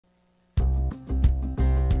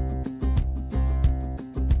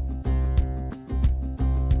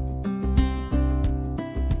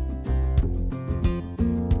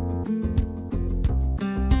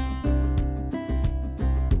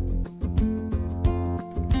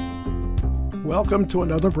Welcome to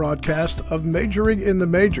another broadcast of Majoring in the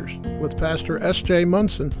Majors with Pastor S.J.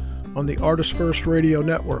 Munson on the Artist First Radio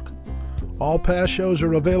Network. All past shows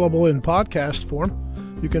are available in podcast form.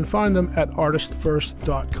 You can find them at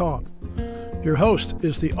artistfirst.com. Your host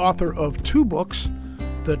is the author of two books,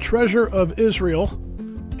 The Treasure of Israel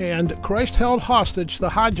and Christ Held Hostage, The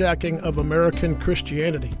Hijacking of American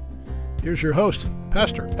Christianity. Here's your host,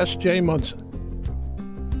 Pastor S.J. Munson.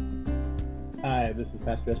 Hi, this is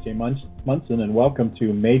Pastor S.J. Munson, and welcome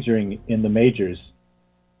to Majoring in the Majors.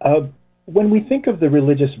 When we think of the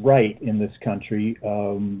religious right in this country,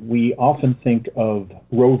 we often think of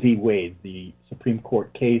Roe v. Wade, the Supreme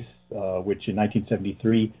Court case, which in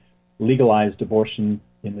 1973 legalized abortion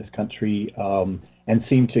in this country and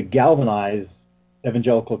seemed to galvanize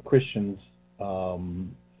evangelical Christians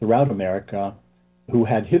throughout America who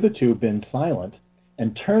had hitherto been silent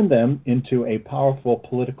and turned them into a powerful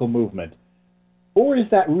political movement. Or is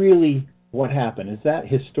that really what happened? Is that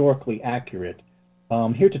historically accurate?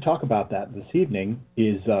 Here to talk about that this evening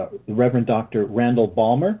is the Reverend Dr. Randall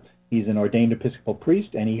Balmer. He's an ordained Episcopal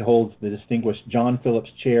priest, and he holds the distinguished John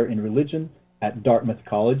Phillips Chair in Religion at Dartmouth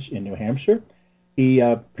College in New Hampshire. He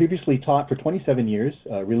previously taught for 27 years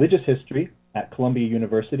religious history at Columbia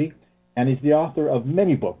University, and he's the author of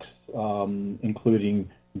many books, including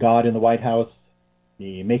God in the White House,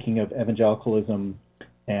 The Making of Evangelicalism,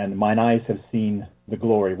 and Mine Eyes Have Seen the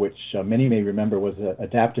Glory, which many may remember was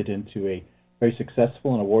adapted into a very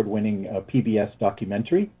successful and award-winning PBS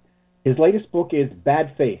documentary. His latest book is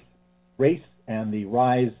Bad Faith, Race and the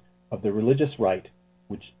Rise of the Religious Right,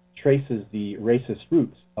 which traces the racist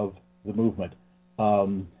roots of the movement.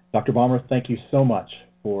 Dr. Balmer, thank you so much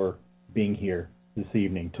for being here this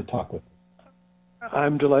evening to talk with us.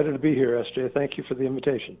 I'm delighted to be here, S.J. Thank you for the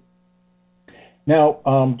invitation. Now,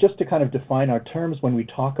 just to kind of define our terms when we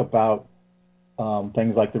talk about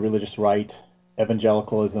things like the religious right,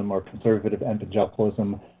 evangelicalism, or conservative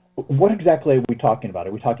evangelicalism, what exactly are we talking about?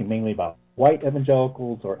 Are we talking mainly about white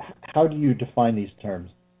evangelicals, or how do you define these terms?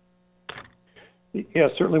 Yeah,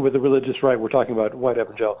 certainly with the religious right, we're talking about white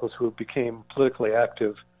evangelicals who became politically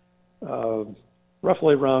active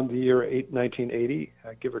roughly around the year 1980,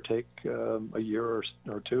 give or take a year or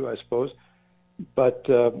two, I suppose. But,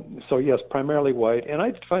 so yes, primarily white. And I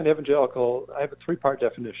define evangelical, I have a three-part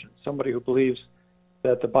definition. Somebody who believes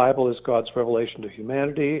that the Bible is God's revelation to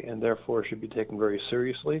humanity and therefore should be taken very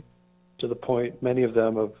seriously, to the point, many of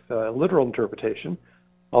them, of literal interpretation,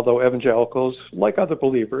 although evangelicals, like other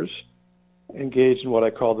believers, engage in what I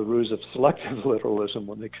call the ruse of selective literalism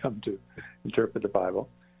when they come to interpret the Bible.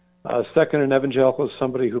 Second, an evangelical is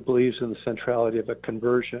somebody who believes in the centrality of a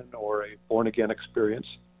conversion or a born-again experience,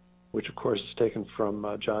 which of course is taken from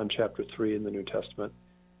John chapter 3 in the New Testament.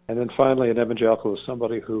 And then finally, an evangelical is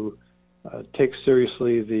somebody who takes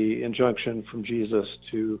seriously the injunction from Jesus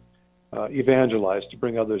to evangelize, to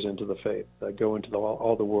bring others into the faith, go into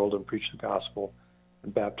all the world and preach the gospel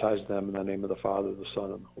and baptize them in the name of the Father, the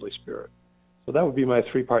Son, and the Holy Spirit. So that would be my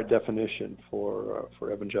three-part definition for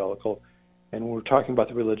evangelical. And when we're talking about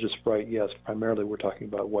the religious right, yes, primarily we're talking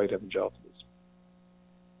about white evangelicals.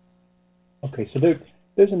 Okay, so there's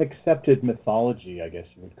an accepted mythology, I guess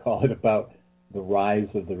you would call it, about the rise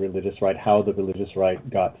of the religious right, how the religious right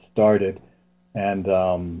got started, and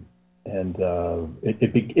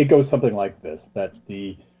it goes something like this: that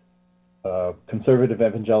the conservative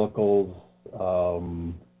evangelicals,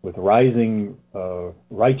 with rising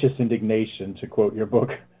righteous indignation, to quote your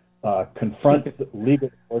book, confront legal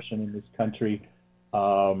abortion in this country.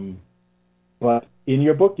 But in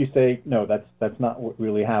your book, you say no, that's not what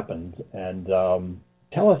really happened, and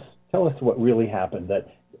Tell us what really happened.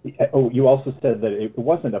 You also said that it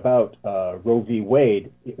wasn't about Roe v.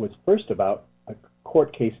 Wade. It was first about a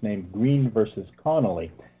court case named Green versus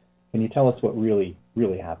Connolly. Can you tell us what really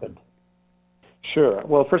happened? Sure.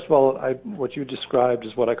 Well, first of all, what you described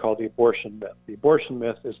is what I call the abortion myth. The abortion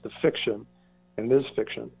myth is the fiction, and it is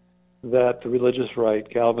fiction, that the religious right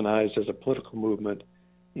galvanized as a political movement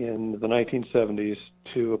in the 1970s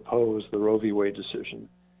to oppose the Roe v. Wade decision.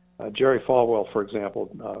 Jerry Falwell, for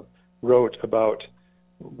example, wrote about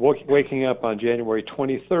waking up on January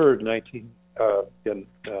 23rd,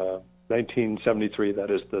 1973,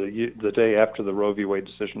 that is the day after the Roe v. Wade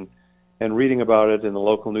decision, and reading about it in the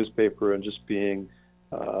local newspaper and just being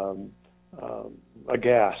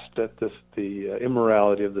aghast at the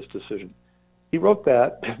immorality of this decision. He wrote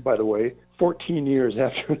that, by the way, 14 years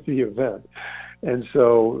after the event. And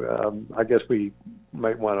so I guess we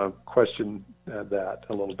might want to question that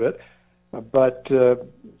a little bit. But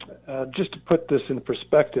just to put this in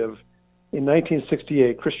perspective, in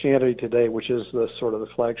 1968, Christianity Today, which is the sort of the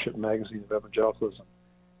flagship magazine of evangelicalism,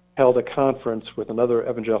 held a conference with another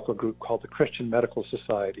evangelical group called the Christian Medical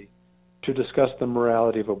Society to discuss the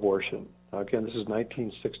morality of abortion. Now, again, this is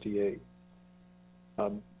 1968.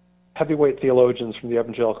 Heavyweight theologians from the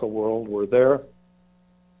evangelical world were there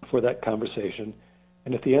for that conversation,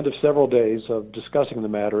 and at the end of several days of discussing the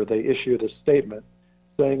matter, they issued a statement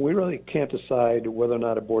saying, we really can't decide whether or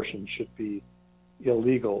not abortion should be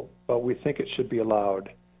illegal, but we think it should be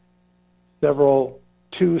allowed.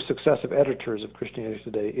 Two successive editors of Christianity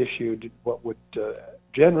Today issued what would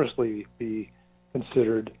generously be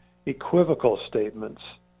considered equivocal statements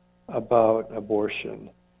about abortion.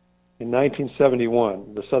 In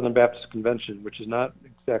 1971, the Southern Baptist Convention, which is not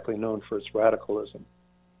exactly known for its radicalism,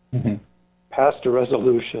 passed a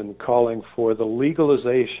resolution calling for the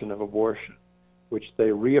legalization of abortion, which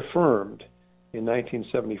they reaffirmed in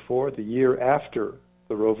 1974, the year after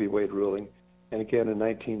the Roe v. Wade ruling, and again in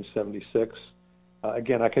 1976.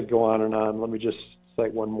 Again, I could go on and on. Let me just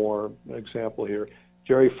cite one more example here.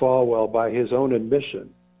 Jerry Falwell, by his own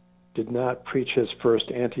admission, did not preach his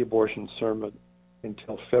first anti-abortion sermon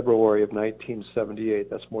until February of 1978.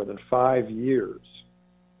 That's more than 5 years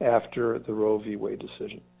after the Roe v. Wade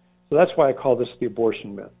decision. So that's why I call this the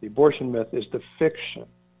abortion myth. The abortion myth is the fiction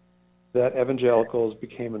that evangelicals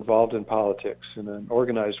became involved in politics in an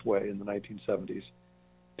organized way in the 1970s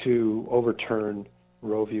to overturn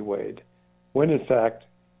Roe v. Wade, when in fact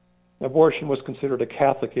abortion was considered a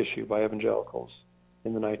Catholic issue by evangelicals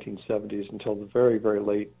in the 1970s until the very, very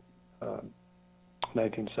late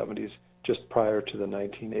 1970s, just prior to the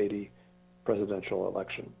 1980 presidential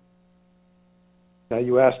election. Now,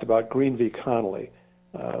 you asked about Green v. Connolly.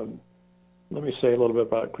 Let me say a little bit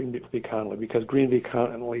about Green v. Connolly, because Green v.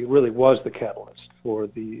 Connolly really was the catalyst for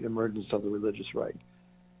the emergence of the religious right.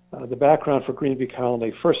 The background for Green v.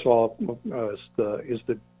 Connolly, first of all, is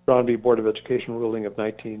the Brown v. Board of Education ruling of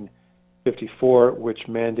 1954, which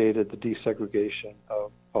mandated the desegregation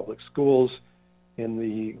of public schools, in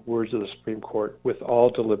the words of the Supreme Court, with all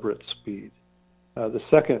deliberate speed. The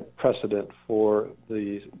second precedent for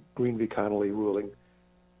the Green v. Connolly ruling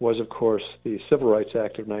was, of course, the Civil Rights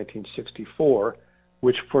Act of 1964,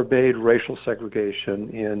 which forbade racial segregation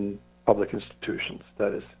in public institutions.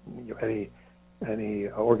 That is, any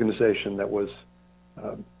organization that was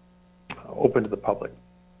open to the public.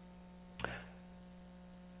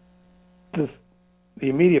 The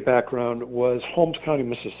immediate background was Holmes County,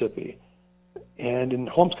 Mississippi. And in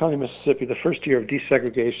Holmes County, Mississippi, the first year of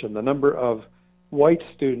desegregation, the number of white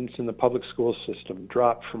students in the public school system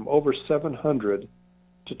dropped from over 700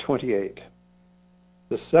 to 28.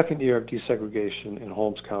 The second year of desegregation in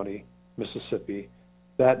Holmes County, Mississippi,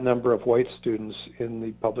 that number of white students in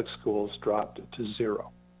the public schools dropped to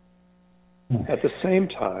 0. At the same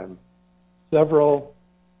time, several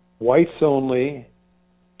whites-only,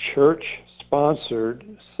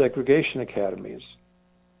 church-sponsored segregation academies,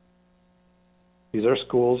 these are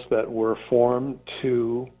schools that were formed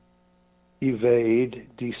to evade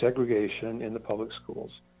desegregation in the public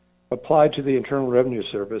schools, applied to the Internal Revenue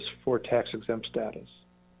Service for tax-exempt status.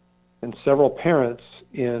 And several parents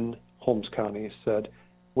in Holmes County said,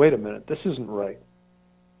 wait a minute, this isn't right.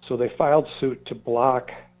 So they filed suit to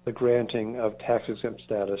block the granting of tax-exempt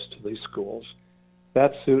status to these schools.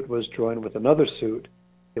 That suit was joined with another suit.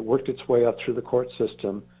 It worked its way up through the court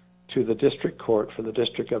system to the District Court for the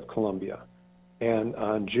District of Columbia. And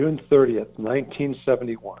on June 30th,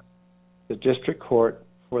 1971, the District Court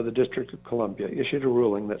for the District of Columbia issued a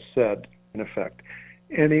ruling that said, in effect,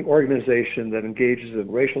 any organization that engages in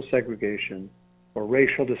racial segregation or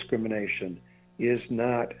racial discrimination is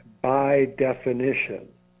not, by definition,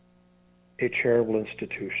 a charitable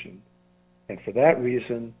institution. And for that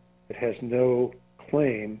reason, it has no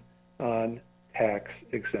claim on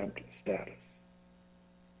tax-exempt status.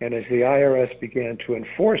 And as the IRS began to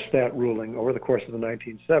enforce that ruling over the course of the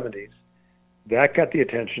 1970s, that got the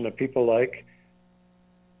attention of people like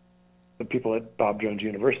the people at Bob Jones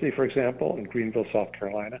University, for example, in Greenville, South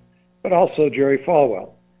Carolina, but also Jerry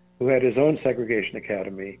Falwell, who had his own segregation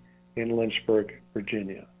academy in Lynchburg,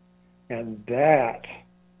 Virginia. And that,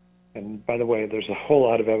 and by the way, there's a whole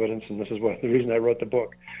lot of evidence, and this is the reason I wrote the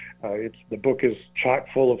book. The book is chock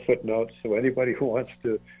full of footnotes, so anybody who wants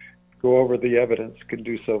to go over the evidence can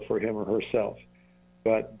do so for him or herself.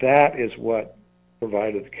 But that is what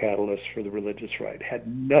provided the catalyst for the religious right. It had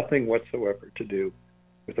nothing whatsoever to do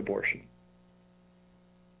with abortion.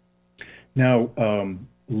 Now,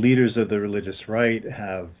 leaders of the religious right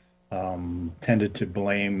have tended to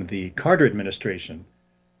blame the Carter administration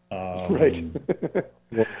right.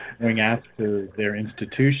 going after their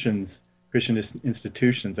institutions, Christian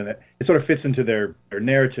institutions, and it sort of fits into their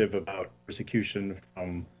narrative about persecution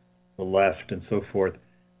from the left and so forth.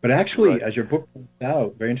 But actually, Right. as your book points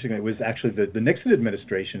out, very interesting, it was actually the Nixon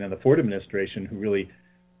administration and the Ford administration who really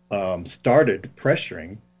started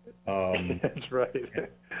pressuring. That's right.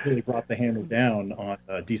 Really brought the hammer down on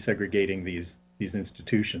desegregating these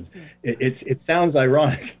institutions. It sounds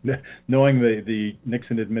ironic, knowing the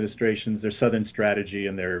Nixon administration's, their Southern strategy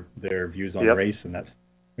and their views on Yep. race, and that's.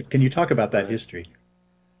 Can you talk about that history?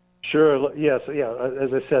 Sure. Yes. Yeah.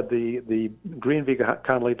 As I said, the Green v.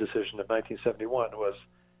 Connolly decision of 1971 was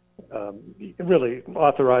really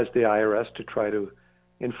authorized the IRS to try to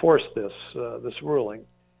enforce this ruling,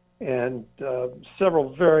 and several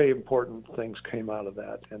very important things came out of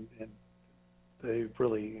that, and they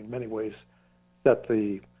really, in many ways, set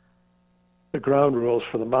the ground rules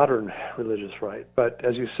for the modern religious right. But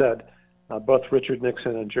as you said, both Richard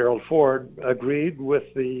Nixon and Gerald Ford agreed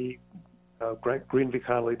with the Green v.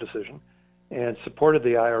 Connolly decision and supported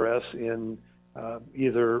the IRS in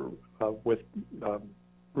either with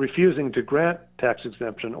refusing to grant tax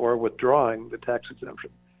exemption or withdrawing the tax exemption.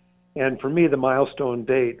 And for me, the milestone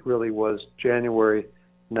date really was January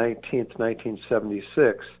 19th,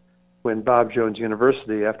 1976, when Bob Jones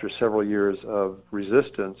University, after several years of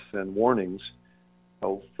resistance and warnings,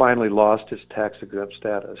 finally lost its tax-exempt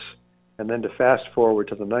status. And then to fast forward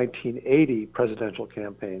to the 1980 presidential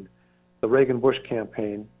campaign, the Reagan-Bush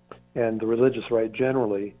campaign and the religious right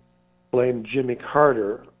generally blamed Jimmy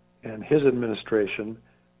Carter and his administration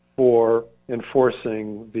for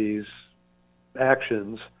enforcing these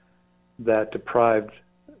actions that deprived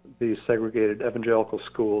these segregated evangelical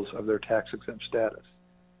schools of their tax-exempt status.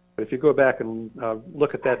 But if you go back and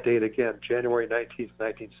look at that date again, January 19th,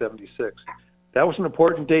 1976, that was an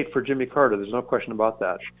important date for Jimmy Carter. There's no question about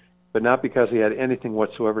that. But not because he had anything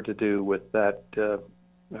whatsoever to do with that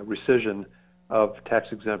rescission of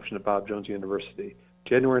tax exemption at Bob Jones University.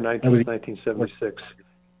 January 19th, 1976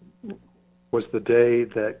 was the day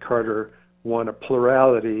that Carter won a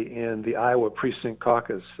plurality in the Iowa precinct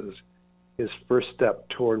caucuses, his first step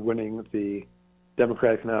toward winning the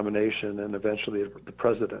Democratic nomination and eventually the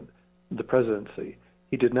presidency.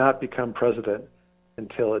 He did not become president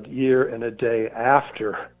until a year and a day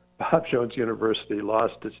after Bob Jones University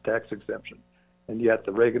lost its tax exemption. And yet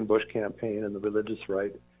the Reagan-Bush campaign and the religious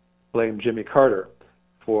right blamed Jimmy Carter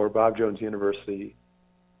for Bob Jones University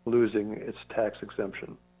losing its tax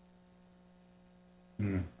exemption.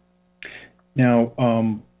 Now,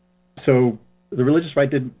 so the religious right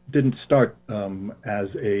didn't start as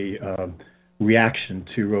a reaction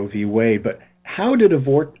to Roe v. Wade, but how did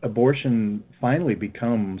abortion finally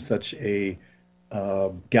become such a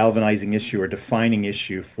galvanizing issue or defining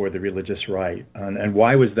issue for the religious right? And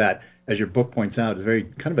why was that, as your book points out, a very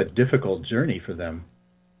kind of a difficult journey for them?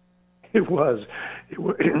 It was.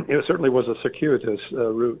 It certainly was a circuitous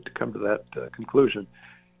route to come to that conclusion.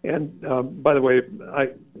 And by the way,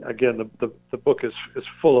 the book is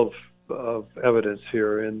full of evidence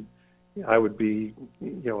here, and I would be,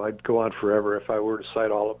 I'd go on forever if I were to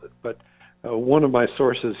cite all of it. But one of my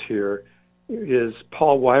sources here is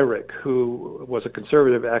Paul Weyrich, who was a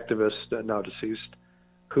conservative activist, now deceased,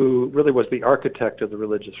 who really was the architect of the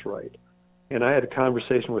religious right. And I had a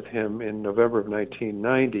conversation with him in November of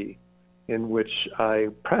 1990 in which I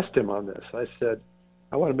pressed him on this. I said,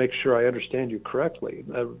 I want to make sure I understand you correctly.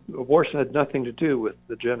 Abortion had nothing to do with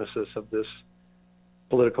the genesis of this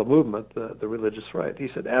political movement, the religious right. He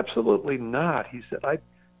said, absolutely not. He said, I've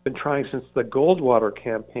been trying since the Goldwater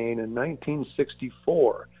campaign in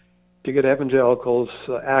 1964 to get evangelicals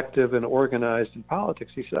active and organized in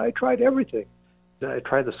politics. He said, I tried everything. I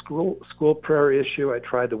tried the school prayer issue. I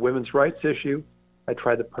tried the women's rights issue. I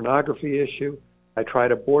tried the pornography issue. I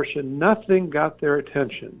tried abortion. Nothing got their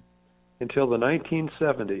attention until the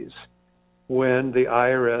 1970s, when the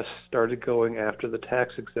IRS started going after the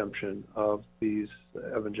tax exemption of these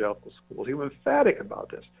evangelical schools. He was emphatic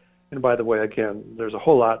about this. And by the way, again, there's a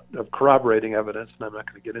whole lot of corroborating evidence, and I'm not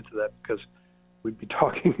going to get into that because we'd be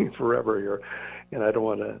talking forever here, and I don't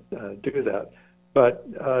want to do that. But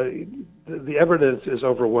the evidence is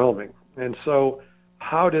overwhelming. And so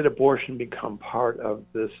how did abortion become part of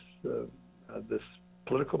this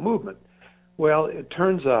political movement? Well, it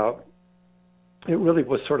turns out it really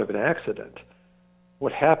was sort of an accident.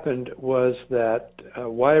 What happened was that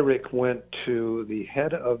Weyrich went to the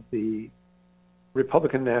head of the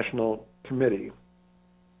Republican National Committee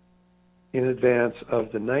in advance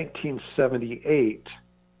of the 1978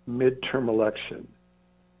 midterm election.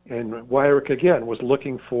 And Weyrich, again, was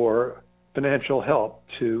looking for financial help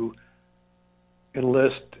to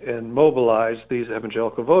enlist and mobilize these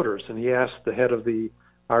evangelical voters. And he asked the head of the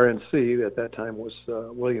RNC, at that time was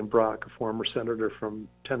William Brock, a former senator from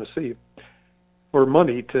Tennessee, for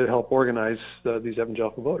money to help organize these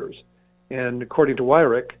evangelical voters. And according to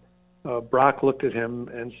Weyrich, Brock looked at him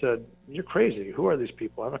and said, "You're crazy. Who are these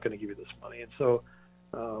people? I'm not going to give you this money." And so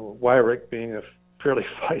Weyrich, being a fairly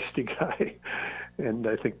feisty guy, and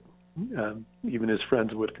I think even his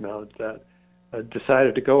friends would acknowledge that,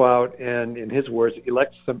 decided to go out and, in his words,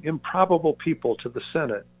 elect some improbable people to the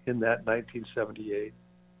Senate in that 1978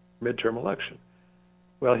 midterm election.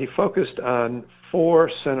 Well, he focused on 4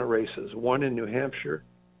 Senate races, one in New Hampshire,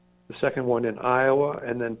 the second one in Iowa,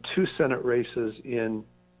 and then 2 Senate races in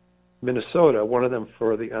Minnesota, one of them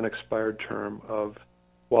for the unexpired term of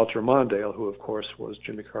Walter Mondale, who, of course, was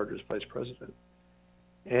Jimmy Carter's vice president.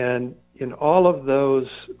 And in all of those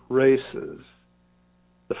races,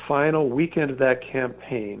 the final weekend of that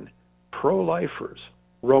campaign, pro-lifers,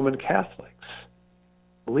 Roman Catholics,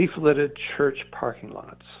 leafleted church parking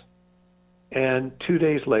lots. And 2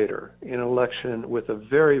 days later, in an election with a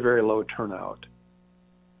very, very low turnout,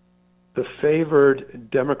 the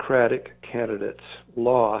favored Democratic candidates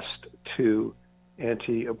lost to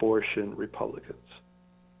anti-abortion Republicans.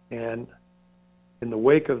 And in the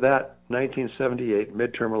wake of that 1978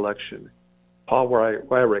 midterm election, Paul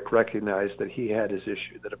Weyrich recognized that he had his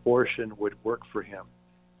issue, that abortion would work for him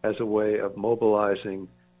as a way of mobilizing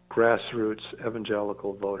grassroots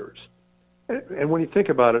evangelical voters. And when you think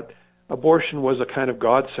about it, abortion was a kind of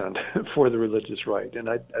godsend for the religious right. And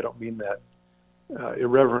I don't mean that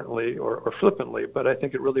irreverently or flippantly, but I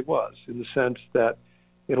think it really was, in the sense that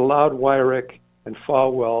it allowed Weyrich and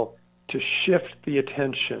Falwell to shift the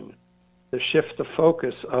attention, to shift the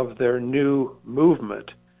focus of their new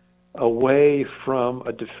movement away from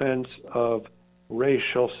a defense of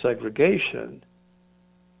racial segregation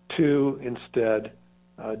to instead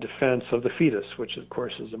a defense of the fetus, which of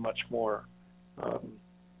course is a much more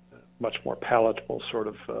palatable sort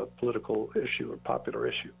of political issue or popular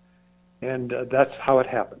issue. And that's how it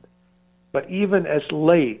happened. But even as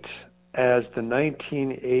late as the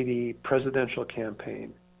 1980 presidential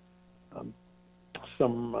campaign,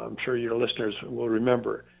 I'm sure your listeners will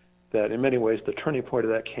remember that in many ways the turning point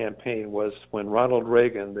of that campaign was when Ronald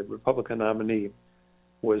Reagan, the Republican nominee,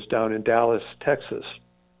 was down in Dallas, Texas,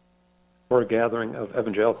 for a gathering of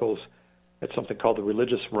evangelicals at something called the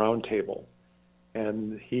Religious Roundtable.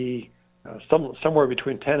 And he, somewhere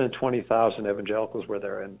between 10 and 20,000 evangelicals were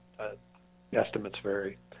there, and estimates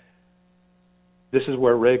vary. This is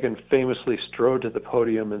where Reagan famously strode to the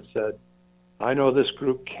podium and said, "I know this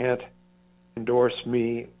group can't endorse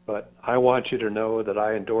me, but I want you to know that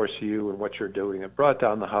I endorse you and what you're doing," and brought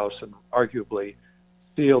down the House and arguably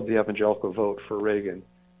sealed the evangelical vote for Reagan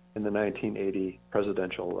in the 1980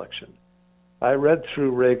 presidential election. I read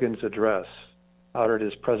through Reagan's address out at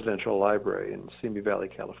his presidential library in Simi Valley,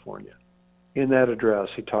 California. In that address,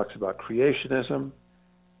 he talks about creationism.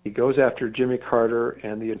 He goes after Jimmy Carter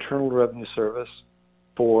and the Internal Revenue Service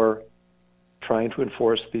for trying to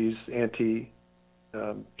enforce these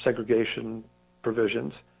anti-segregation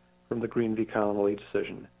provisions from the Green v. Connolly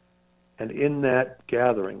decision. And in that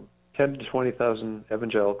gathering, 10 to 20,000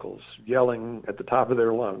 evangelicals yelling at the top of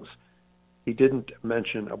their lungs, he didn't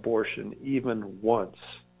mention abortion even once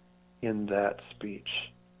in that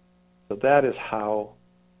speech. So that is how,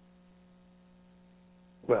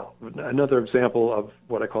 well, another example of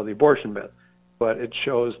what I call the abortion myth, but it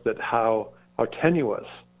shows that how tenuous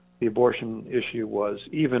the abortion issue was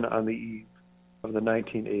even on the eve of the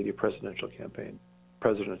 1980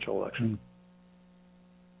 presidential election.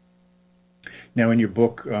 Now, in your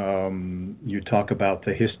book, you talk about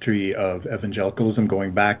the history of evangelicalism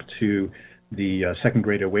going back to the Second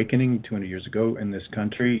Great Awakening 200 years ago in this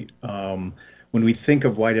country. When we think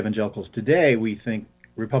of white evangelicals today, we think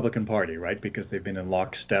Republican Party, right? Because they've been in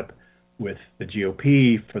lockstep with the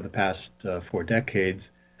GOP for the past 4 decades.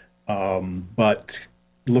 But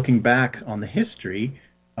looking back on the history,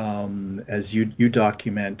 as you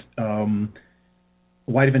document,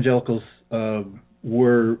 white evangelicals had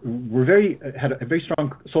a very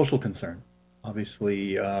strong social concern.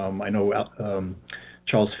 Obviously, I know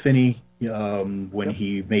Charles Finney, when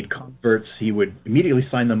he made converts, he would immediately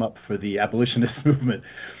sign them up for the abolitionist movement.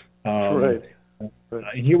 Right.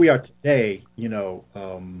 And here we are today,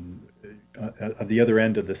 at the other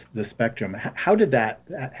end of the spectrum. How did that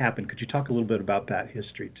happen? Could you talk a little bit about that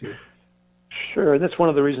history too? Sure. That's one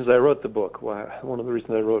of the reasons I wrote the book. One of the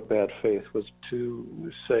reasons I wrote Bad Faith was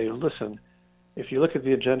to say, listen, if you look at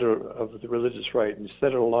the agenda of the religious right and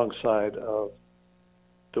set it alongside of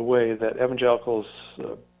the way that evangelicals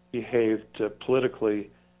behaved politically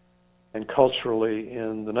and culturally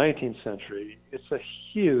in the 19th century, it's a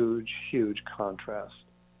huge, huge contrast.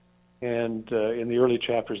 And in the early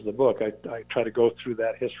chapters of the book, I try to go through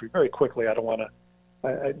that history very quickly. I don't want to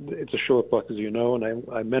it's a short book, as you know, and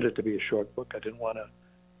I meant it to be a short book. I didn't want to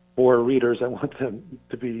bore readers. I want them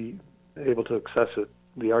to be able to access it,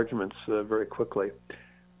 the arguments very quickly.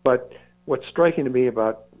 But what's striking to me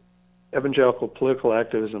about evangelical political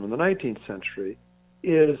activism in the 19th century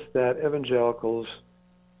is that evangelicals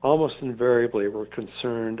almost invariably were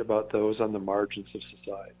concerned about those on the margins of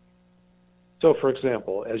society. So, for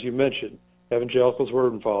example, as you mentioned, evangelicals were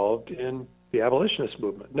involved in the abolitionist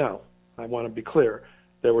movement. Now, I want to be clear.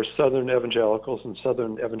 There were Southern evangelicals and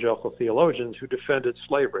Southern evangelical theologians who defended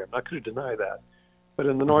slavery. I'm not going to deny that. But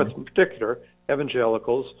in the North in particular,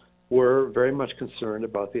 evangelicals were very much concerned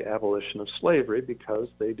about the abolition of slavery because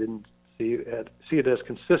they didn't see it as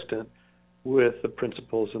consistent with the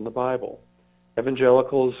principles in the Bible.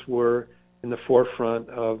 Evangelicals were in the forefront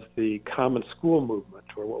of the common school movement,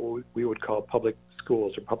 or what we would call public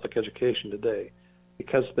schools or public education today,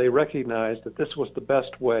 because they recognized that this was the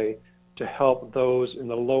best way to help those in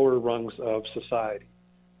the lower rungs of society,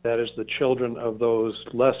 that is, the children of those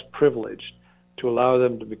less privileged, to allow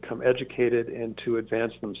them to become educated and to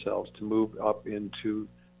advance themselves, to move up into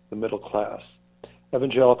the middle class.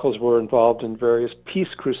 Evangelicals were involved in various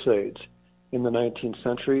peace crusades in the 19th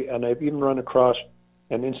century, and I've even run across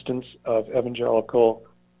an instance of an evangelical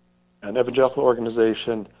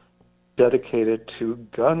organization dedicated to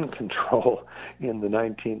gun control in the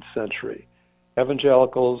 19th century.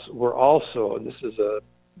 Evangelicals were also, and this is a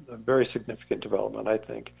very significant development, I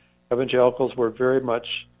think, evangelicals were very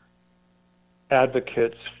much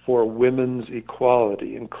advocates for women's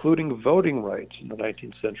equality, including voting rights in the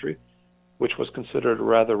 19th century, which was considered a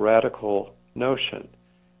rather radical notion.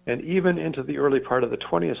 And even into the early part of the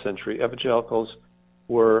 20th century, evangelicals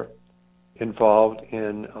were involved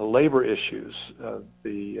in labor issues,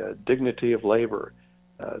 the dignity of labor,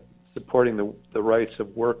 supporting the rights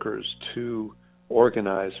of workers to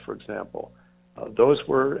organize, for example. Those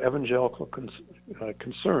were evangelical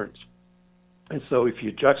concerns. And so if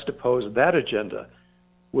you juxtapose that agenda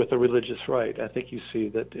with the religious right, I think you see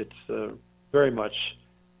that it's very much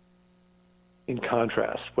in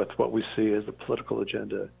contrast with what we see as the political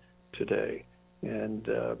agenda today. And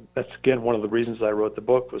that's, again, one of the reasons I wrote the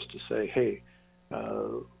book, was to say, hey,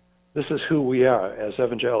 this is who we are as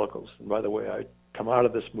evangelicals. And by the way, I come out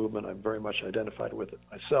of this movement. I'm very much identified with it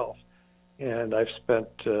myself. And I've spent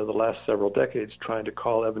the last several decades trying to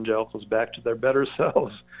call evangelicals back to their better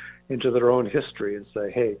selves, into their own history, and say,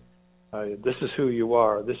 hey, this is who you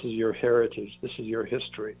are. This is your heritage. This is your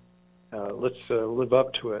history. Let's live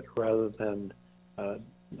up to it rather than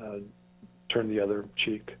turn the other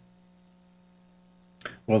cheek.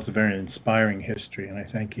 Well, it's a very inspiring history, and I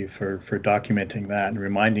thank you for documenting that and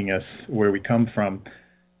reminding us where we come from.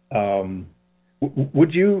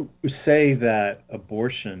 Would you say that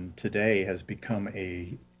abortion today has become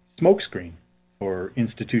a smokescreen for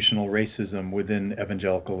institutional racism within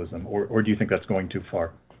evangelicalism, or do you think that's going too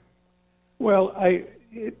far? Well, I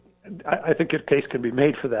think a case can be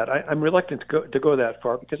made for that. I'm reluctant to go that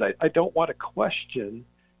far because I don't want to question,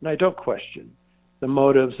 and I don't question, the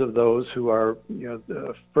motives of those who are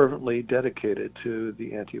fervently dedicated to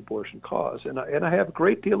the anti-abortion cause, and I have a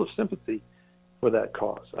great deal of sympathy for that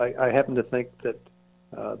cause. I happen to think that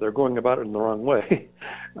they're going about it in the wrong way.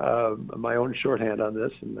 My own shorthand on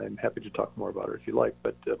this, and I'm happy to talk more about it if you like,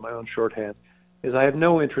 but my own shorthand is I have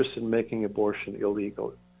no interest in making abortion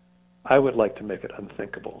illegal. I would like to make it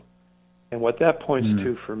unthinkable. And what that points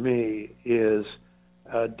to for me is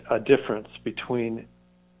a difference between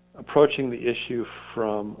approaching the issue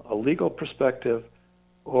from a legal perspective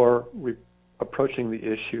or approaching the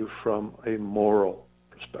issue from a moral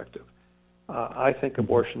perspective. I think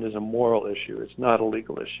abortion is a moral issue. It's not a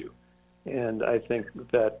legal issue. And I think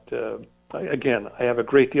that, again, I have a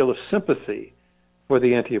great deal of sympathy for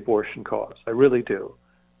the anti-abortion cause. I really do.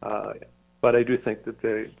 But I do think that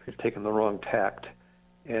they've taken the wrong tact.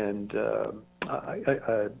 And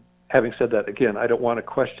having said that, again, I don't want to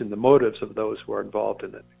question the motives of those who are involved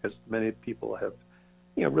in it, because many people have,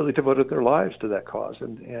 really devoted their lives to that cause.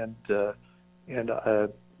 And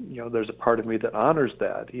there's a part of me that honors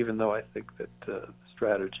that, even though I think that the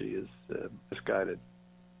strategy is misguided.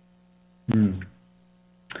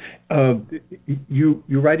 You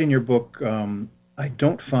write in your book, I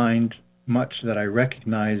don't find much that I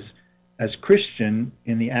recognize as Christian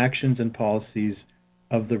in the actions and policies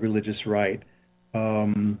of the religious right.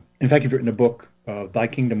 In fact, you've written a book, Thy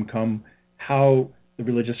Kingdom Come, How the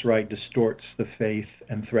Religious Right Distorts the Faith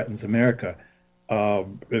and Threatens America. A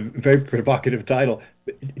very provocative title.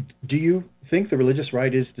 Do you think the religious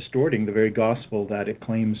right is distorting the very gospel that it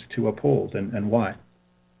claims to uphold, and why?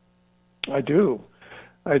 I do.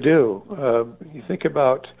 You think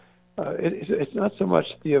about it's not so much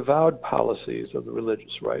the avowed policies of the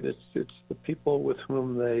religious right. It's the people with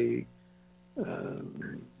whom they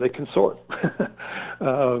consort.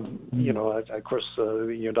 Of course,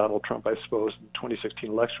 Donald Trump, I suppose, in the 2016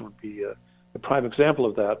 election would be a prime example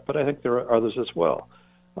of that. But I think there are others as well.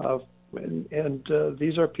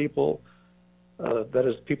 These are people, that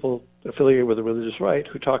is, people affiliated with the religious right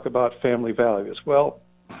who talk about family values. Well,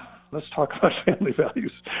 let's talk about family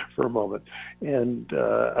values for a moment. And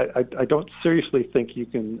I don't seriously think you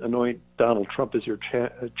can anoint Donald Trump as your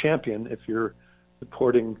champion if you're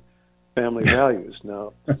supporting family values.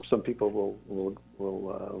 Now, some people will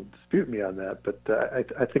dispute me on that, but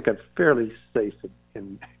I think I'm fairly safe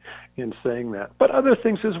in saying that. But other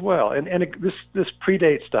things as well, and this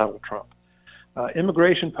predates Donald Trump.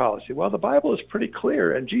 Immigration policy. Well, the Bible is pretty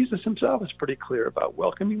clear, and Jesus himself is pretty clear about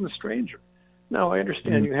welcoming the stranger. Now, I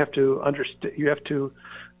understand you have to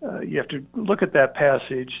look at that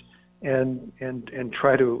passage and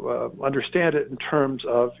try to understand it in terms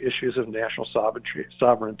of issues of national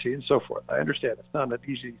sovereignty and so forth. I understand it's not an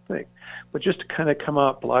easy thing, but just to kind of come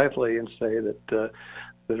out blithely and say that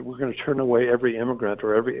we're going to turn away every immigrant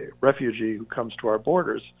or every refugee who comes to our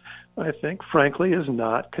borders, I think, frankly, is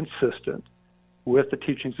not consistent with the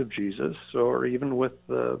teachings of Jesus or even with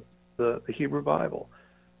the Hebrew Bible.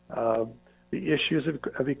 The issues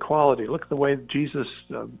of equality. Look at the way Jesus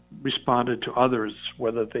responded to others,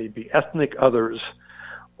 whether they be ethnic others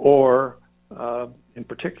or, in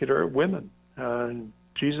particular, women.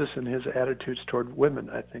 Jesus and his attitudes toward women,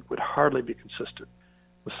 I think, would hardly be consistent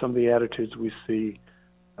with some of the attitudes we see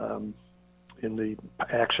in the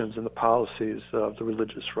actions and the policies of the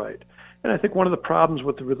religious right. And I think one of the problems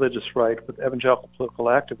with the religious right, with evangelical political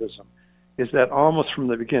activism, is that almost from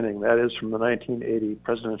the beginning, that is from the 1980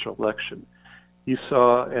 presidential election, you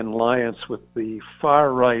saw an alliance with the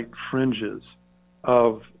far-right fringes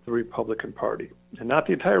of the Republican Party, and not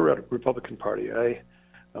the entire Republican Party.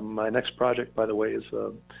 My next project, by the way, is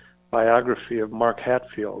a biography of Mark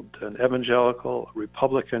Hatfield, an evangelical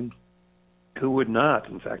Republican who would not,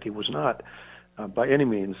 in fact, he was not by any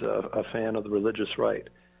means a fan of the religious right.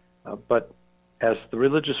 But as the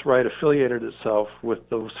religious right affiliated itself with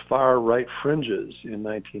those far-right fringes in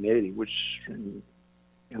 1980, which in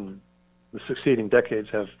the succeeding decades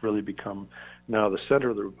have really become now the center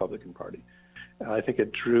of the Republican Party, I think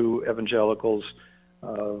it drew evangelicals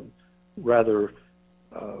rather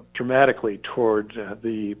dramatically toward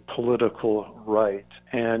the political right.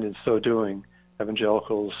 And in so doing,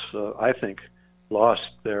 evangelicals, I think, lost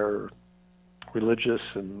their religious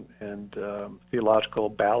and theological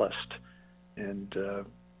ballast and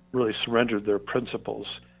really surrendered their principles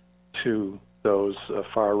to those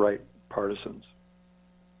far-right partisans.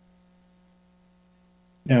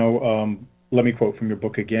 Now, let me quote from your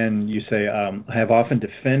book again. You say, I have often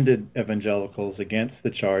defended evangelicals against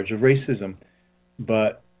the charge of racism,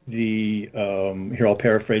 but here I'll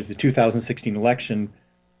paraphrase, the 2016 election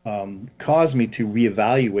caused me to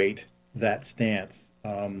reevaluate that stance.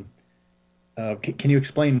 Can you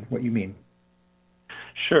explain what you mean?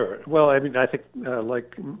 Sure. Well, I mean, I think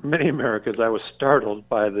like many Americans, I was startled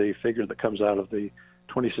by the figure that comes out of the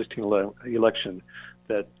 2016 election,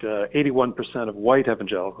 that 81% of white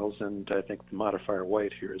evangelicals, and I think the modifier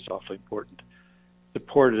white here is awfully important,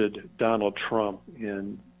 supported Donald Trump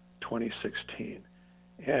in 2016.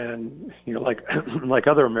 And like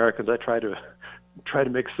other Americans, I try to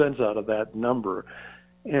make sense out of that number.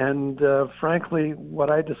 And frankly, what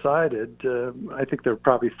I decided, I think there are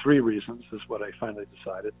probably three reasons, is what I finally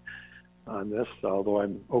decided on this, although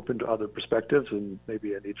I'm open to other perspectives and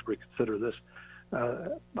maybe I need to reconsider this.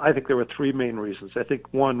 I think there were three main reasons. I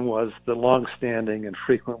think one was the long-standing and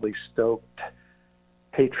frequently stoked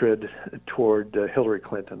hatred toward Hillary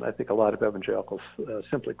Clinton. I think a lot of evangelicals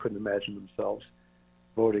simply couldn't imagine themselves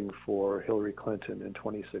voting for Hillary Clinton in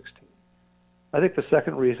 2016. I think the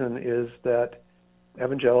second reason is that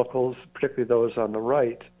evangelicals, particularly those on the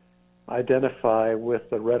right, identify with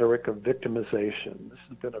the rhetoric of victimization. This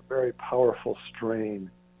has been a very powerful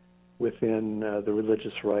strain within the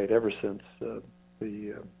religious right ever since the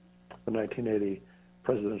 1980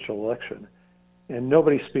 presidential election. And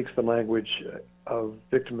nobody speaks the language of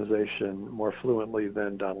victimization more fluently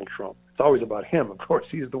than Donald Trump. It's always about him, of course.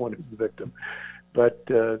 He's the one who's the victim. But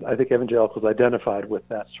I think evangelicals identified with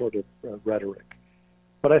that sort of rhetoric.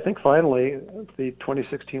 But I think finally, the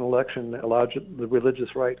 2016 election allowed the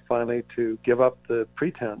religious right finally to give up the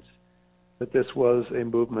pretense that this was a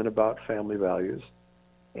movement about family values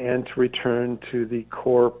and to return to the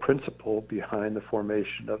core principle behind the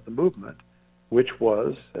formation of the movement, which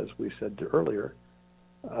was, as we said earlier,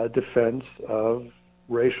 a defense of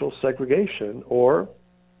racial segregation, or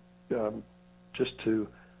just to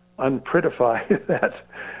unprettify that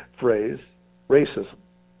phrase, racism.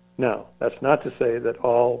 Now, that's not to say that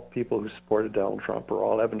all people who supported Donald Trump or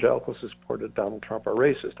all evangelicals who supported Donald Trump are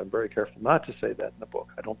racist. I'm very careful not to say that in the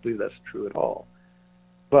book. I don't believe that's true at all.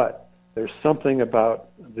 But there's something about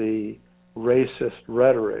the racist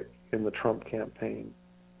rhetoric in the Trump campaign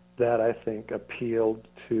that I think appealed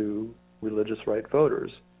to religious right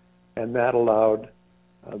voters, and that allowed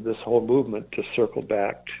this whole movement to circle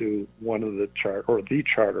back to one of the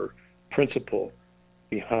charter principle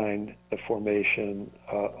behind the formation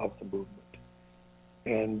of the movement.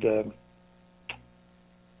 And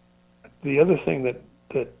the other thing that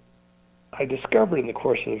I discovered in the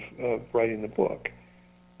course of writing the book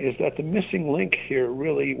is that the missing link here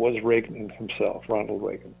really was Reagan himself, Ronald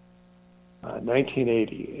Reagan,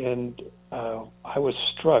 1980. And I was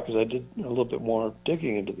struck, as I did a little bit more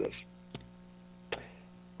digging into this.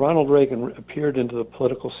 Ronald Reagan appeared into the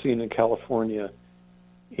political scene in California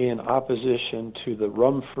in opposition to the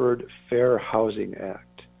Rumford Fair Housing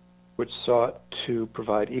Act, which sought to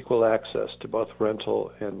provide equal access to both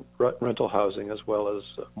rental housing as well as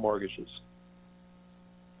mortgages.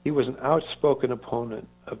 He was an outspoken opponent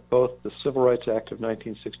of both the Civil Rights Act of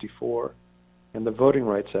 1964 and the Voting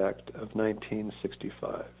Rights Act of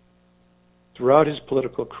 1965. Throughout his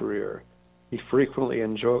political career, he frequently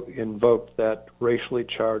invoked that racially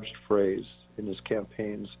charged phrase in his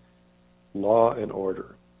campaigns, law and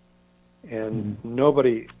order. And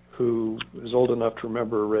nobody who is old enough to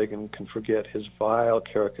remember Reagan can forget his vile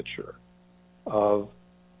caricature of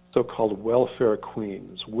so-called welfare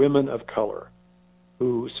queens, women of color,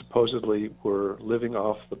 who supposedly were living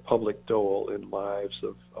off the public dole in lives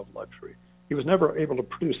of luxury. He was never able to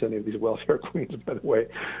produce any of these welfare queens, by the way,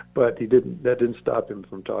 but that didn't stop him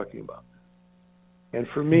from talking about them. And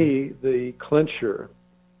for me, the clincher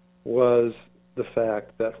was the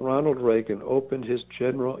fact that Ronald Reagan opened his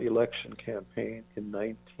general election campaign in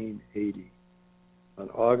 1980 on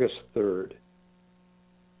August 3rd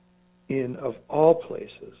in, of all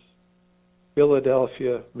places,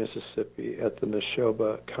 Philadelphia, Mississippi, at the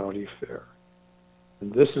Neshoba County Fair.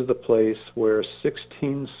 And this is the place where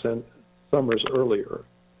 16 summers earlier,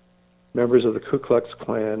 members of the Ku Klux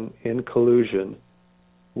Klan, in collusion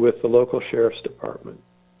with the local sheriff's department,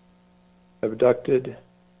 abducted,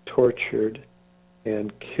 tortured,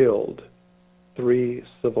 and killed 3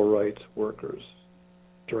 civil rights workers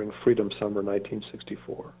during Freedom Summer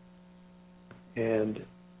 1964. And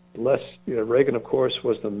Reagan, of course,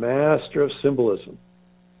 was the master of symbolism.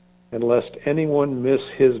 And lest anyone miss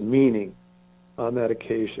his meaning on that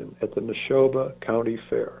occasion at the Neshoba County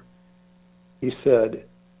Fair, he said,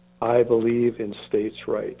 "I believe in states'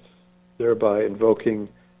 rights," thereby invoking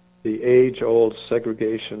the age-old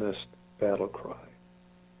segregationist battle cry.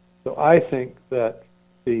 So I think that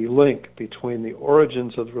the link between the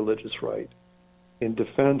origins of the religious right in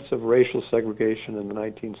defense of racial segregation in the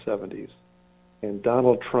 1970s and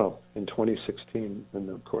Donald Trump in 2016, and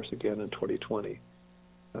of course again in 2020,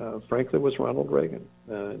 frankly, was Ronald Reagan.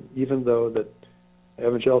 Even though that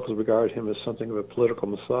evangelicals regard him as something of a political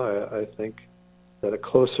messiah, I think that a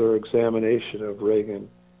closer examination of Reagan,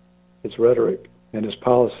 his rhetoric, and his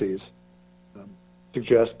policies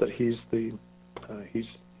suggests that he's the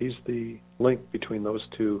link between those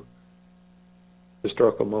two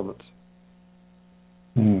historical moments.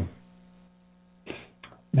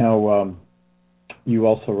 Now, you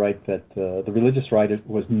also write that the religious right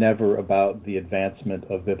was never about the advancement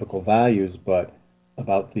of biblical values, but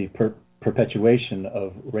about the perpetuation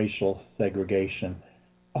of racial segregation.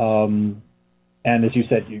 And as you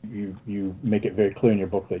said, you make it very clear in your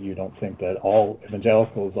book that you don't think that all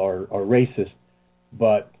evangelicals are racist,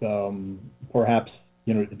 but perhaps,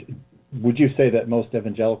 would you say that most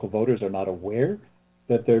evangelical voters are not aware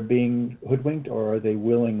that they're being hoodwinked, or are they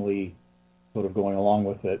willingly sort of going along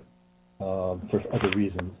with it for other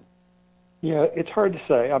reasons? Yeah, it's hard to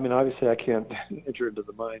say. I mean, obviously, I can't enter into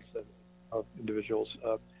the minds of individuals.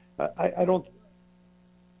 I don't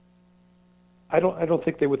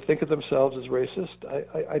think they would think of themselves as racist.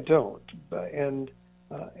 I don't, and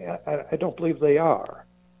I don't believe they are,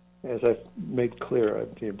 as I've made clear,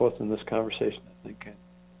 both in this conversation, I think, and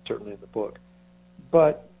certainly in the book.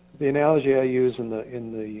 But the analogy I use in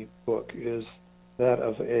the book is that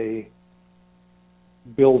of a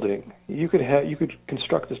building. You could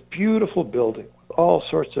construct this beautiful building with all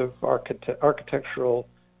sorts of architectural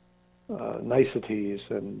niceties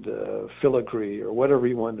and filigree, or whatever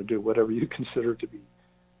you want to do, whatever you consider to be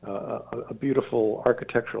a beautiful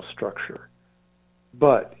architectural structure.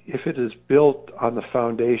 But if it is built on the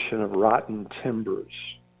foundation of rotten timbers,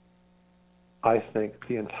 I think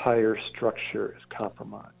the entire structure is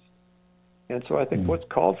compromised. And so I think what's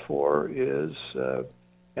called for is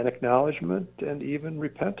an acknowledgement and even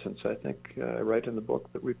repentance. I think I write in the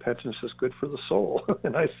book that repentance is good for the soul,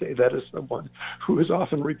 and I say that as someone who is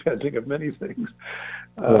often repenting of many things,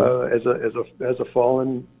 as a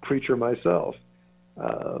fallen creature myself.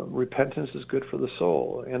 Repentance is good for the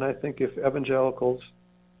soul, and I think if evangelicals,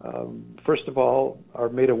 first of all, are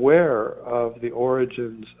made aware of the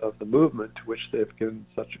origins of the movement to which they've given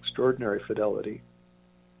such extraordinary fidelity,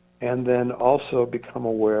 and then also become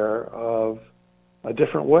aware of a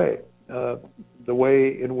different way, the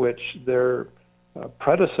way in which their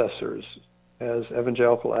predecessors as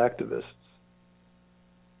evangelical activists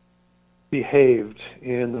behaved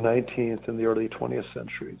in the 19th and the early 20th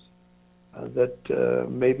centuries, that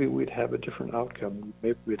maybe we'd have a different outcome.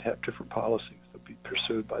 Maybe we'd have different policies that would be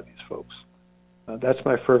pursued by these folks. That's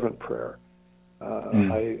my fervent prayer.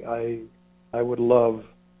 I would love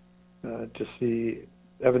to see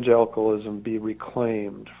evangelicalism be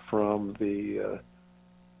reclaimed from the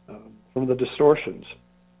distortions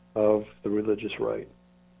of the religious right,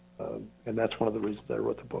 and that's one of the reasons I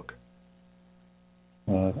wrote the book.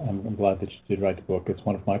 I'm glad that you did write the book. It's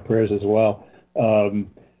one of my prayers as well. You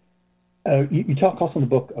talk also in the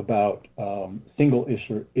book about single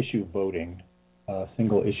issue voting as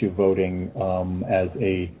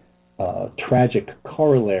a tragic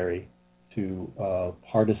corollary to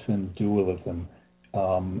partisan dualism.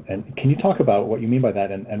 And can you talk about what you mean by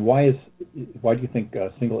that, and why do you think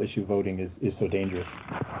single issue voting is so dangerous?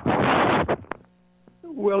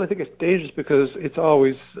 Well, I think it's dangerous because it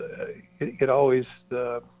always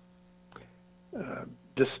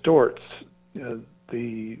distorts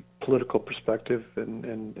the political perspective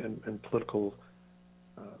and political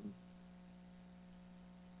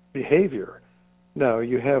behavior. Now,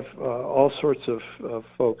 you have all sorts of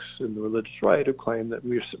folks in the religious right who claim that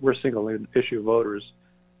we're single-issue voters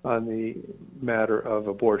on the matter of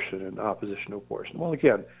abortion and opposition to abortion. Well,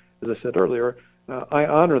 again, as I said earlier, I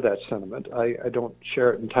honor that sentiment. I don't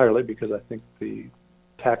share it entirely because I think the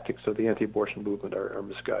tactics of the anti-abortion movement are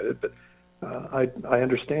misguided, but I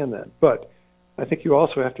understand that. But I think you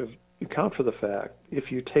also have to account for the fact,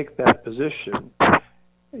 if you take that position,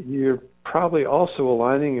 you're probably also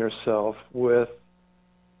aligning yourself with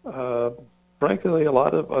frankly, a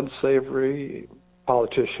lot of unsavory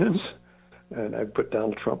politicians, and I put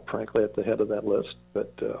Donald Trump, frankly, at the head of that list,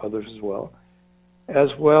 but others as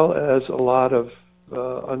well as a lot of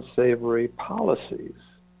unsavory policies.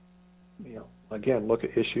 Again, look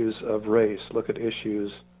at issues of race, look at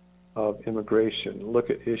issues of immigration, look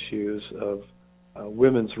at issues of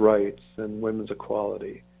women's rights and women's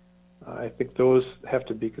equality. I think those have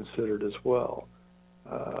to be considered as well.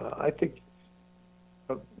 I think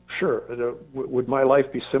sure, would my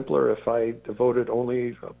life be simpler if I voted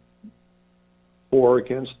only for or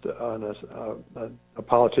against on a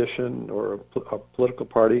politician or a political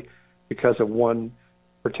party because of one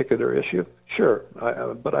particular issue? Sure,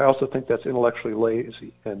 but I also think that's intellectually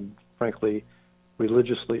lazy and, frankly,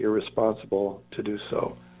 religiously irresponsible to do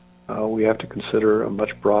so. We have to consider a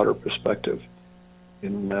much broader perspective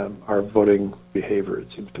in our voting behavior, it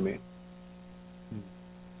seems to me.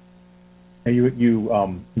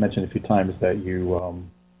 You mentioned a few times that you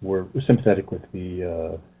were sympathetic with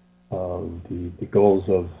the goals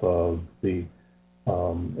of the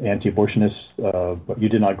anti-abortionists, but you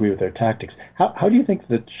did not agree with their tactics. How do you think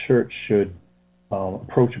the church should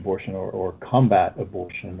approach abortion or combat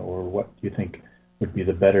abortion, or what do you think would be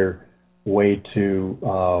the better way to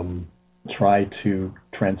try to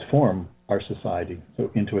transform our society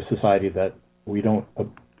into a society that we don't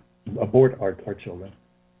abort our children?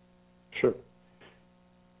 Sure.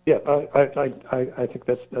 Yeah, I think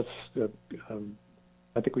that's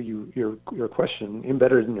I think your question,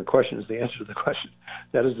 embedded in your question, is the answer to the question.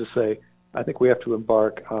 That is to say, I think we have to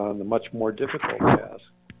embark on the much more difficult task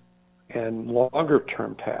and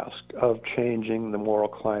longer-term task of changing the moral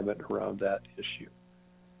climate around that issue.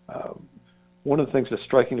 One of the things that's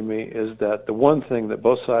striking to me is that the one thing that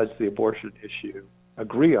both sides of the abortion issue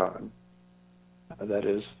agree on, that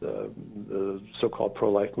is the so-called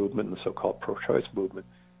pro-life movement and the so-called pro-choice movement,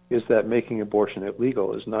 is that making abortion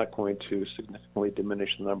illegal is not going to significantly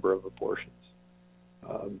diminish the number of abortions.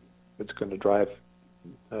 It's going to drive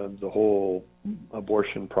the whole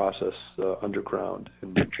abortion process underground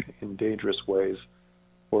in dangerous ways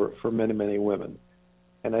for many, many women.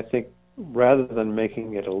 And I think rather than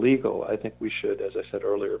making it illegal, I think we should, as I said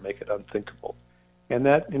earlier, make it unthinkable. And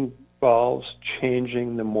that involves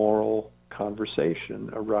changing the moral conversation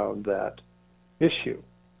around that issue.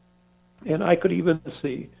 And I could even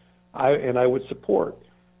see, I would support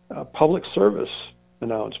public service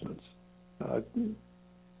announcements,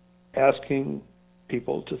 asking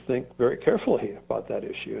people to think very carefully about that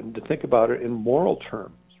issue and to think about it in moral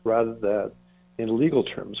terms rather than in legal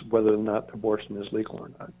terms, whether or not abortion is legal or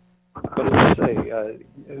not. But as I say,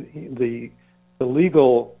 the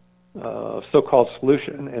legal so-called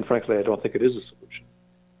solution, and frankly, I don't think it is a solution,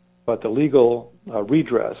 but the legal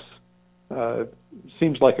redress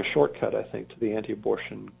seems like a shortcut, I think, to the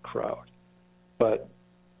anti-abortion crowd. But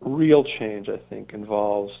real change, I think,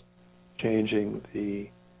 involves changing the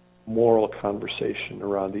moral conversation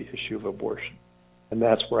around the issue of abortion. And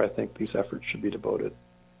that's where I think these efforts should be devoted.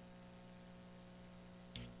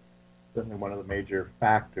 Certainly one of the major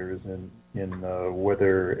factors in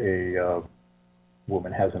whether a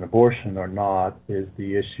woman has an abortion or not is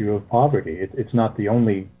the issue of poverty. It's not the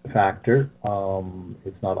only factor.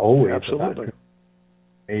 It's not always absolutely a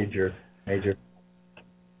factor. Major.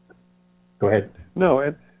 Go ahead.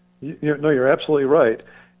 No, you're absolutely right.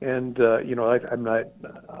 And I'm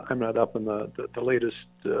not up in the latest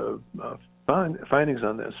findings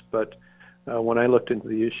on this, but when I looked into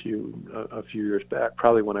the issue a few years back,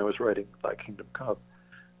 probably when I was writing Thy Kingdom Come,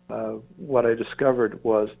 what I discovered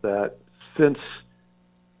was that since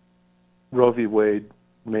Roe v. Wade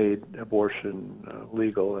made abortion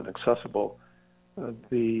legal and accessible,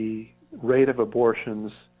 the rate of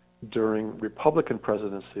abortions during Republican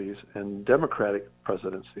presidencies and Democratic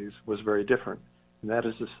presidencies was very different. And that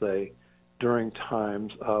is to say, during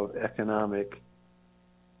times of economic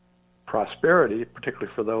prosperity,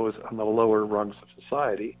 particularly for those on the lower rungs of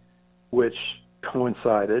society, which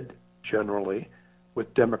coincided generally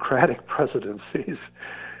with Democratic presidencies,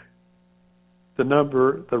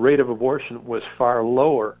 the rate of abortion was far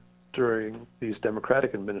lower during these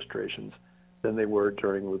Democratic administrations than they were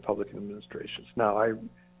during Republican administrations. Now, I'm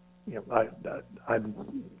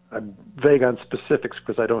vague on specifics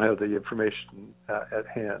because I don't have the information at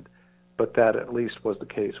hand, but that at least was the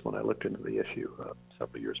case when I looked into the issue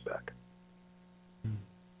several years back.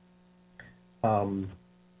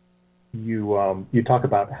 You talk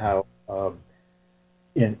about how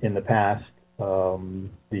in the past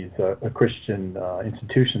these Christian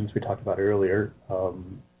institutions we talked about earlier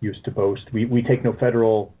used to boast, we take no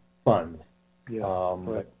federal funds. Yeah,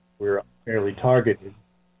 right. We're fairly targeted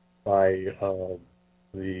by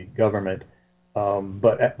the government.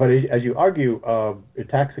 But as you argue, a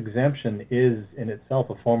tax exemption is in itself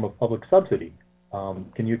a form of public subsidy.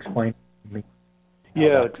 Can you explain to me?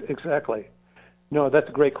 Yeah, exactly. No, that's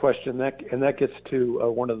a great question. That gets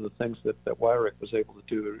to one of the things that Weyrich was able to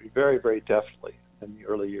do very, very deftly in the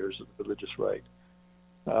early years of the religious right.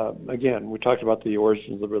 Again, we talked about the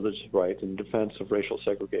origins of the religious right in defense of racial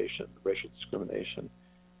segregation, racial discrimination.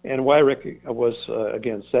 And Weyrich was,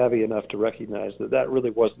 again, savvy enough to recognize that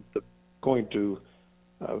really wasn't going to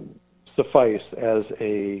suffice as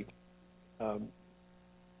a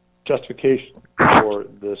justification for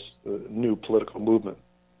this new political movement.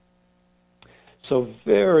 So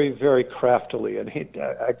very, very craftily, and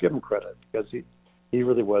I give him credit because he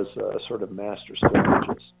really was a sort of master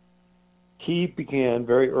strategist. He began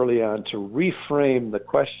very early on to reframe the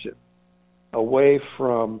question away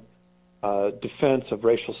from defense of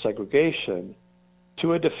racial segregation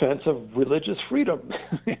to a defense of religious freedom.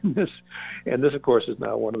 and this, of course, is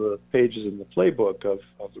now one of the pages in the playbook of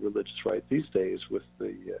the religious right these days with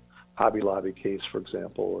the Hobby Lobby case, for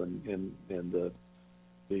example, and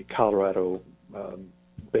the Colorado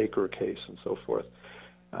Baker case and so forth.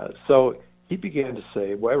 So Weyrich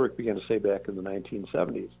began to say back in the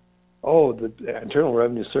 1970s, the Internal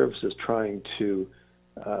Revenue Service is trying to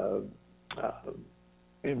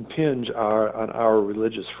impinge on our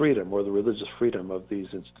religious freedom or the religious freedom of these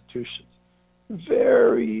institutions.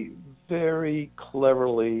 Very, very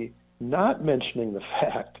cleverly not mentioning the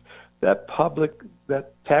fact that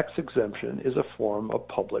tax exemption is a form of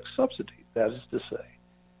public subsidy. That is to say,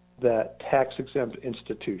 that tax-exempt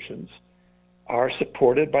institutions are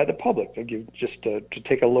supported by the public. I'll give just to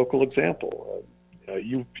take a local example.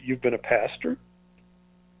 You've been a pastor.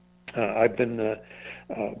 I've been a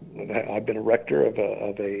rector of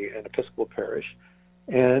an Episcopal parish,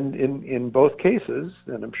 and in both cases,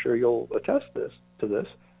 and I'm sure you'll attest to this,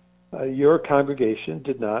 your congregation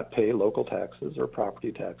did not pay local taxes or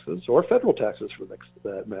property taxes or federal taxes for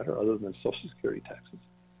that matter, other than Social Security taxes.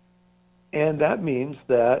 And that means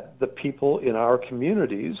that the people in our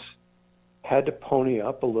communities had to pony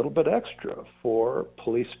up a little bit extra for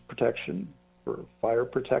police protection, for fire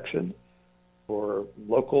protection, for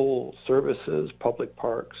local services, public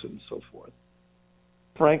parks, and so forth.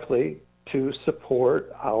 Frankly, to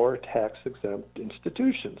support our tax-exempt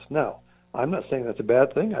institutions. Now, I'm not saying that's a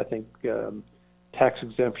bad thing. I think tax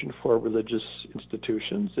exemption for religious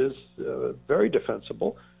institutions is very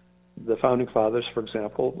defensible. the Founding Fathers, for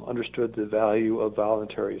example, understood the value of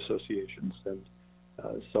voluntary associations, and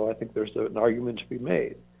so I think there's an argument to be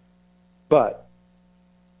made. But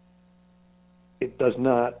it does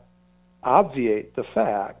not obviate the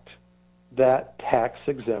fact that tax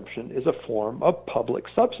exemption is a form of public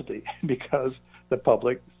subsidy because the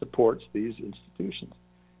public supports these institutions.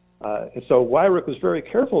 And so Weyrich was very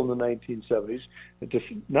careful in the 1970s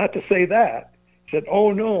not to say that. He said,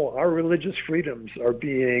 oh no, our religious freedoms are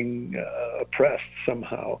being oppressed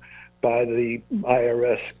somehow by the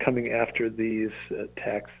IRS coming after these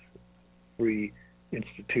tax-free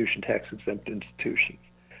institutions, tax-exempt institutions.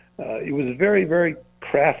 It was very, very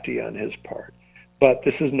crafty on his part. But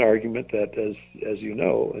this is an argument that, as you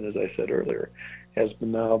know, and as I said earlier, has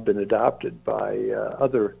now been adopted by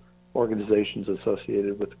other organizations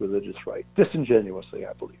associated with religious right, disingenuously,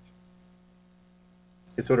 I believe.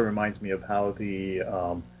 It sort of reminds me of how the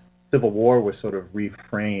Civil War was sort of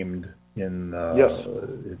reframed in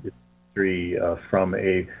history from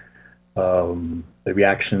a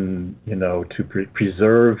reaction, to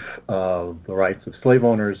preserve the rights of slave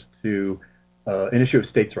owners to an issue of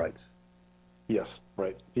states' rights. Yes,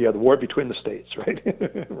 right. Yeah, the war between the states, right?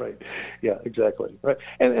 Right. Yeah, exactly. Right.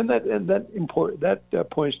 And that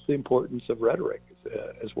points to the importance of rhetoric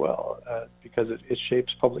as well, because it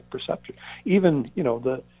shapes public perception. Even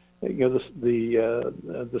the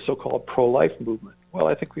so-called pro-life movement. Well,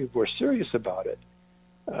 I think we were serious about it.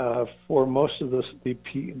 For most of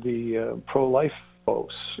the pro-life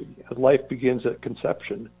folks, life begins at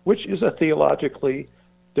conception, which is a theologically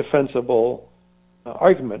defensible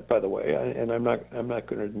argument, by the way, and I'm not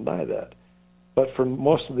going to deny that. But for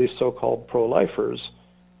most of these so-called pro-lifers,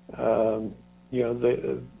 I'm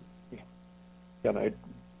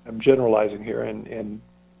generalizing here, and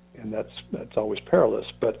that's always perilous.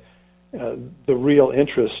 But the real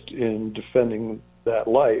interest in defending that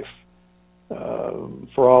life,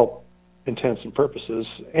 for all intents and purposes,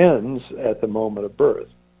 ends at the moment of birth,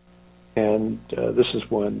 and this is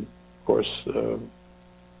when, of course,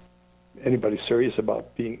 anybody serious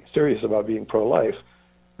about being pro-life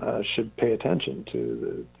should pay attention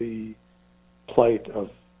to the plight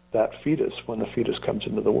of that fetus when the fetus comes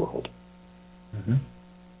into the world. Mm-hmm.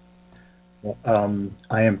 Well,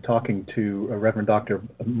 I am talking to Reverend Dr.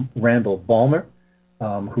 Randall Balmer,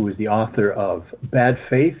 who is the author of Bad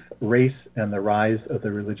Faith, Race, and the Rise of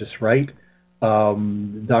the Religious Right.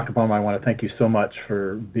 Dr. Balmer, I want to thank you so much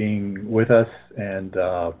for being with us, and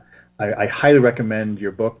I highly recommend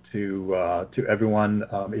your book to everyone.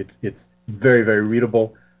 It's very, very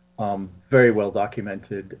readable, very well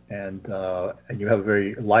documented, and you have a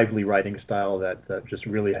very lively writing style that just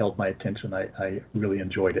really held my attention. I really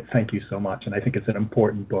enjoyed it. Thank you so much, and I think it's an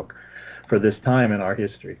important book for this time in our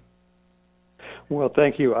history. Well,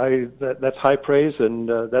 thank you. That's high praise, and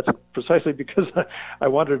that's precisely because I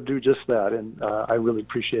wanted to do just that, and I really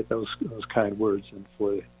appreciate those kind words and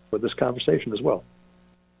for this conversation as well.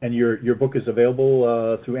 And your book is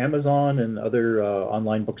available through Amazon and other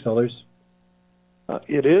online booksellers?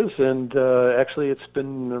 It is, and actually it's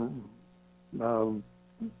been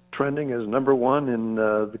trending as #1 in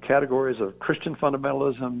the categories of Christian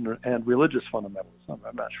fundamentalism and religious fundamentalism.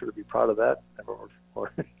 I'm not sure to be proud of that or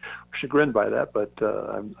chagrined by that, but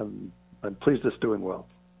I'm pleased it's doing well.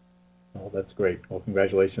 Oh, that's great. Well,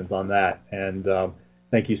 congratulations on that, and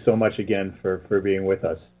thank you so much again for being with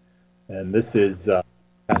us. And this is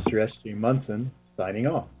Pastor S.J. Munson signing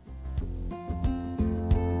off.